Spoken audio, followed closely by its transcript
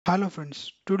Hello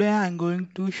friends, today I am going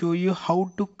to show you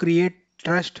how to create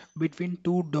trust between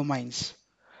two domains.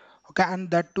 Okay,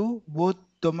 and that too both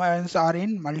domains are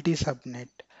in multi-subnet.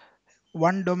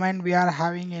 One domain we are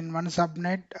having in one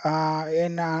subnet,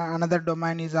 in another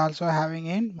domain is also having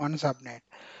in one subnet.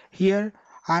 Here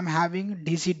I am having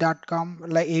dc.com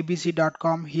like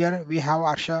abc.com. Here we have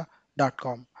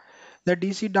arsha.com. The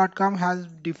dc.com has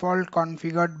default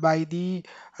configured by the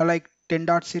like 10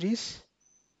 dot series.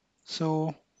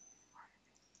 So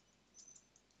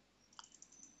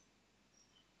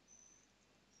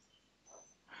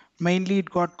mainly it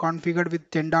got configured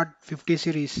with 10.50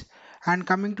 series, and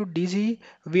coming to DC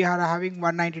we are having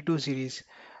 192 series.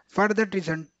 For that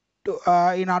reason,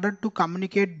 in order to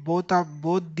communicate both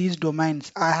these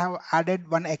domains, I have added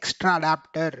one extra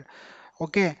adapter.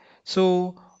 Okay,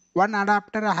 so one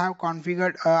adapter I have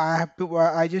configured.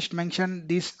 I just mentioned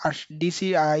this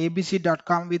DC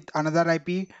abc.com with another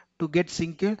IP to get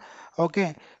synced.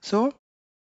 Okay, so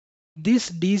this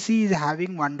DC is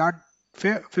having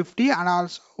 1.50 and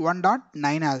also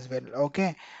 1.9 as well.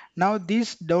 Okay, now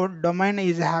this domain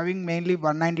is having mainly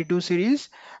 192 series,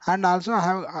 and also I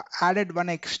have added one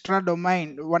extra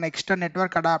domain, one extra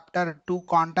network adapter to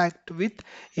contact with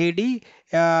AD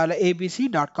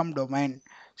abc.com domain.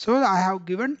 So I have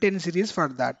given 10 series for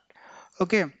that.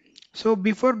 Okay, so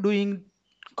before doing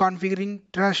configuring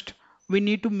trust, we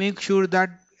need to make sure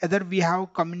that whether we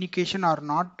have communication or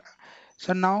not.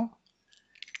 So now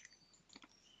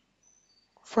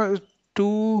for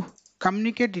to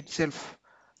communicate itself,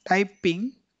 type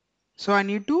ping. So I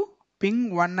need to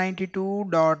ping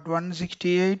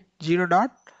 192.168.0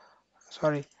 dot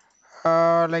sorry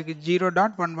like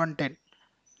 0.1110.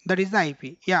 That is the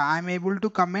IP. Yeah, I'm able to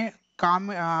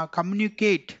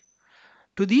communicate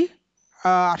to the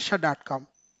arsha.com.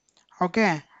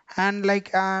 Okay, and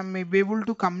like I'm able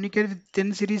to communicate with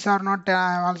 10 series or not.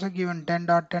 I have also given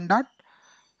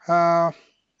 10.10.25.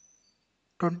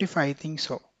 I think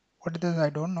so. What is this?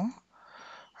 I don't know.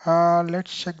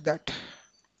 Let's check that.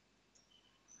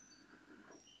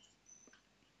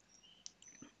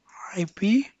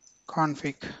 IP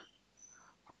config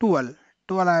 12.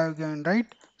 12 I have given, right?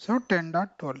 So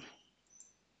 10.12.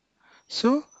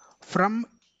 So from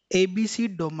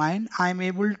ABC domain, I am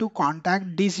able to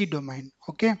contact DC domain.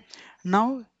 Okay.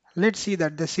 Now let's see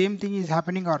that the same thing is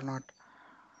happening or not.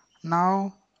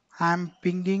 Now I am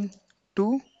pinging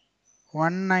to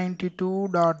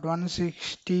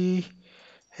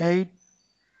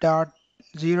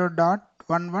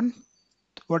 192.168.0.11.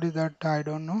 What is that? I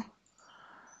don't know.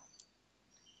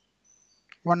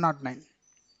 109.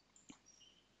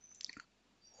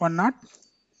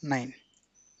 109.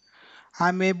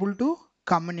 I'm able to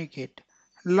communicate.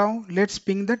 Now let's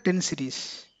ping the 10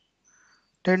 series.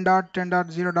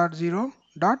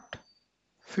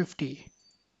 10.10.0.0.50.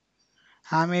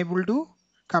 I'm able to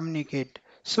communicate.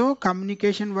 So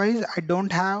communication wise, I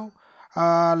don't have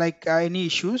any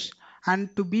issues. And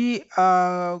to be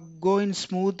go in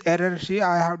smooth error free,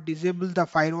 I have disabled the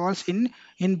firewalls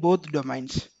in both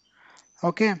domains.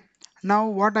 Okay. Now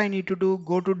what I need to do?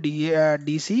 Go to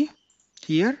DC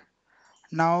here.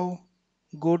 Now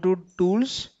go to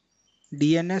tools,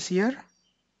 DNS here,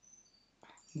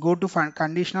 go to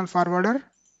conditional forwarder.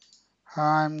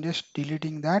 I'm just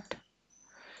deleting that.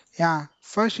 Yeah,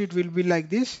 first it will be like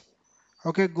this.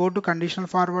 Okay, go to conditional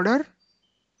forwarder,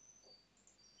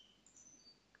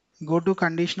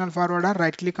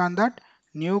 right click on that,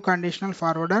 new conditional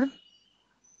forwarder.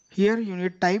 Here you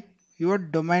need type your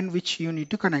domain which you need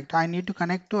to connect. I need to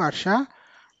connect to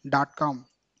arsha.com.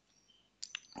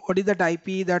 What is that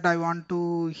IP that I want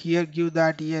to here give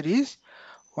that here is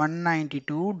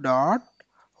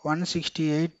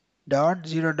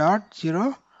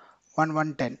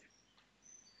 192.168.0.0.1110.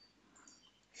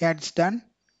 Yeah, it's done.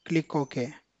 Click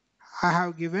OK. I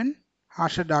have given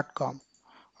arsha.com.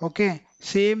 Okay,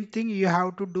 same thing you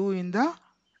have to do in the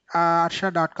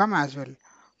arsha.com as well.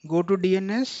 Go to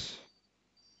DNS.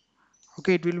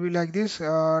 Okay, it will be like this.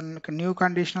 New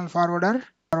conditional forwarder.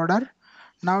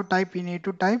 Now type you need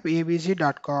to type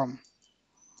abc.com.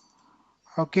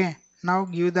 Okay, now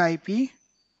give the IP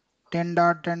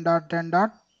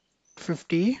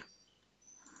 10.10.10.50.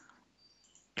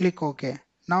 Click OK.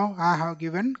 Now I have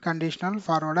given conditional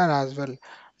forwarder as well.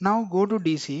 Now go to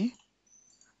DC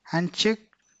and check,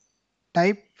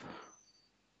 type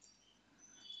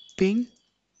ping.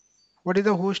 What is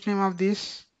the host name of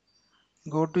this?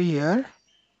 Go to here,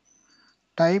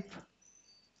 type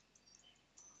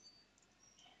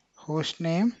host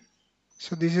name.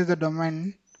 So this is the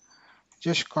domain.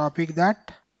 Just copy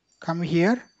that. Come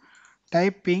here,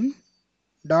 type ping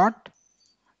dot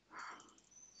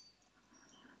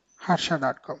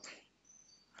harsha.com.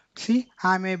 See,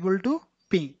 I'm able to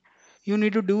ping. You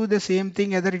need to do the same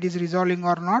thing whether it is resolving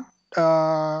or not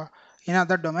in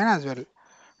other domain as well.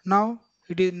 Now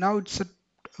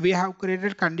we have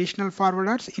created conditional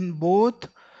forwarders in both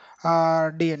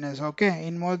DNS. Okay,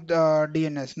 in both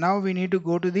DNS. Now we need to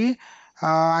go to the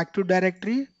Active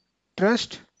Directory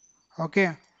trust.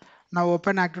 Okay, now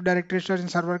open Active Directory trust in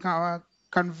server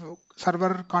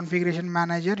configuration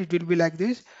manager. It will be like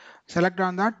this. Select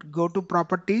on that. Go to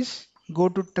properties. Go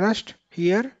to trust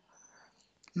here.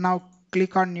 Now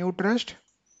click on new trust.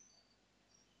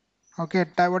 Okay,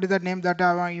 what is the name that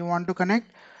you want to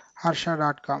connect?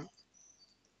 Harsha.com.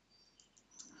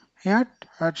 Yeah,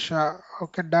 Harsha.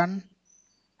 Okay, done.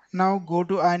 Now go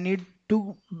to I need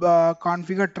to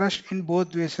configure trust in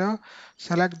both ways. So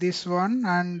select this one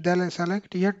and then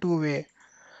select here two-way.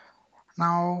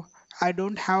 Now I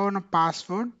don't have a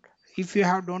password. If you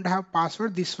don't have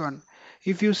password, this one.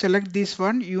 If you select this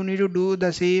one, you need to do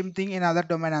the same thing in other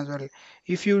domain as well.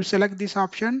 If you select this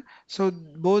option, so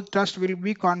both trust will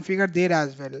be configured there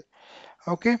as well.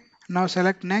 Okay. Now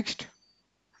select next.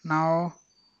 Now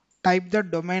type the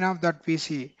domain of that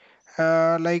PC.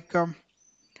 Like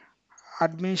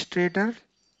administrator.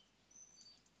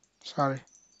 Sorry,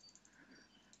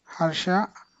 Harsha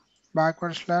 /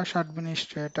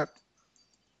 administrator.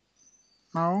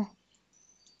 Now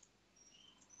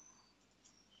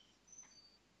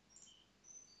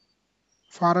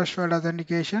forest wide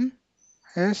authentication.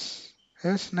 Yes,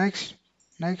 yes, next,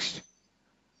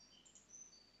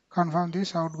 confirm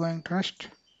this outgoing trust.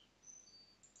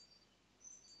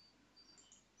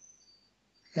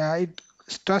 Yeah,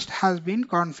 trust has been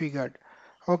configured.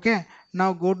 Okay,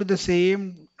 now go to the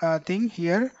same thing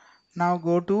here. Now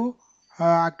go to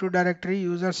Active Directory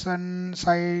users and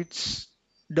sites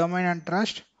domain and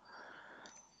trust.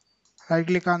 Right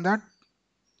click on that.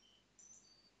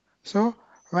 So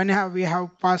when we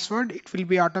have password, it will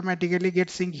be automatically get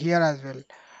synced here as well.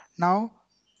 Now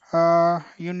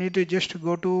you need to just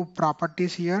go to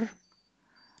properties here,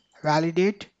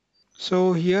 validate.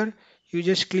 So here you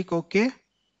just click OK.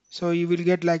 So you will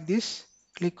get like this.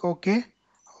 Click OK.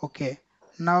 OK.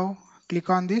 Now click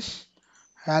on this,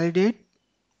 validate.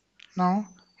 Now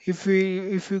if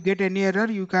you get any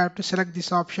error, you have to select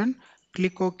this option.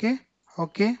 Click OK.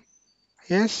 OK.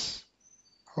 Yes.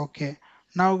 OK.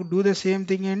 Now do the same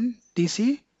thing in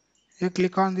DC. You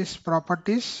click on this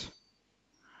properties,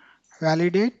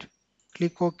 validate,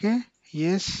 click OK.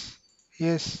 Yes.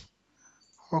 Yes.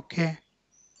 OK.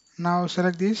 Now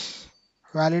select this,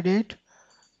 validate.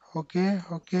 Okay.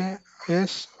 Okay.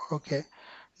 Yes. Okay.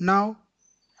 Now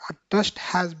a trust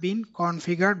has been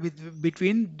configured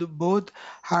between both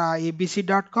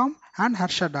abc.com and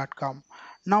harsha.com.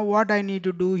 Now what I need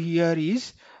to do here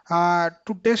is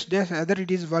to test this whether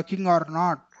it is working or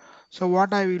not. So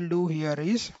what I will do here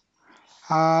is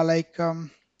like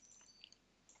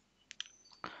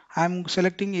I'm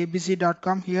selecting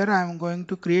abc.com here. I'm going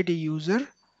to create a user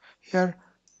here,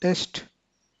 test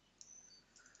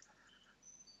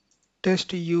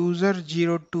user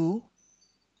 02,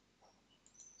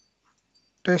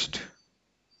 test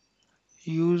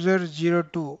user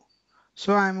 02.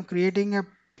 So I'm creating a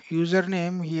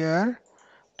username here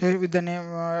with the name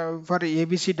for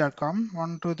abc.com.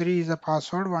 123 is the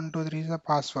password, 123 is the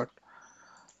password.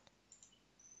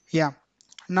 Yeah,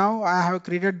 now I have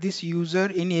created this user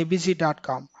in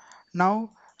abc.com.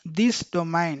 Now this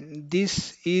domain,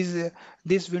 this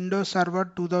Windows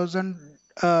Server 2000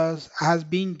 has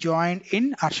been joined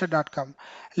in harsha.com.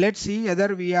 Let's see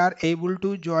whether we are able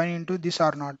to join into this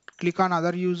or not. Click on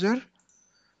other user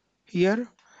here.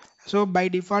 So by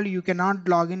default you cannot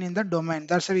log in the domain.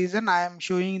 That's the reason I am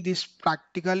showing this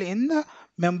practical in the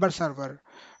member server.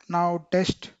 Now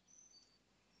test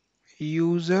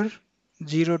user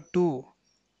 02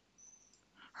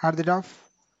 at the of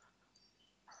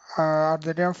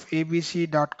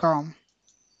abc.com.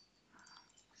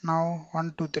 Now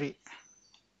 123.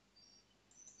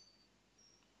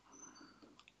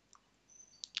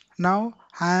 Now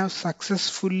I have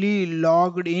successfully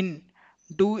logged in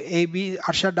to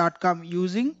harsha.com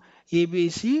using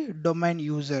abc domain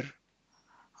user.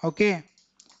 Okay,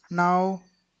 now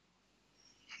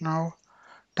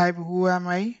type who am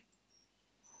I.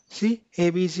 See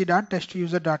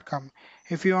abc.testuser.com.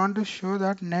 If you want to show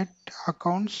that net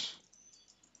accounts,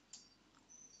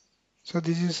 so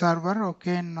this is server.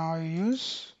 Okay, now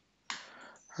use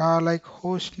like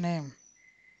host name.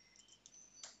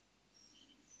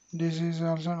 This is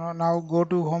also now go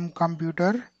to home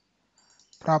computer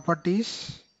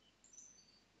properties.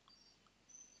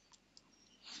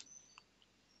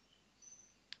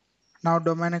 Now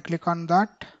domain, click on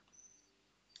that.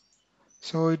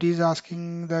 So it is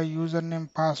asking the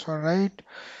username password, right?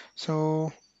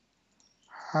 So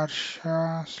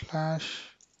Harsha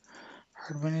slash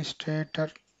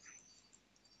administrator.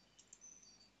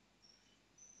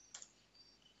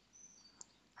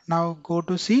 Now go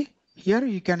to see, here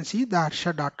you can see the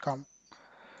harsha.com.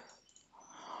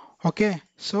 Okay,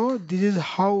 so this is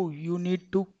how you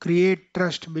need to create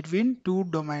trust between two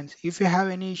domains. If you have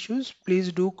any issues,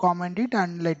 please do comment it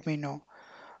and let me know.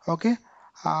 Okay,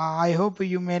 I hope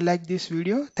you may like this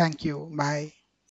video. Thank you. Bye.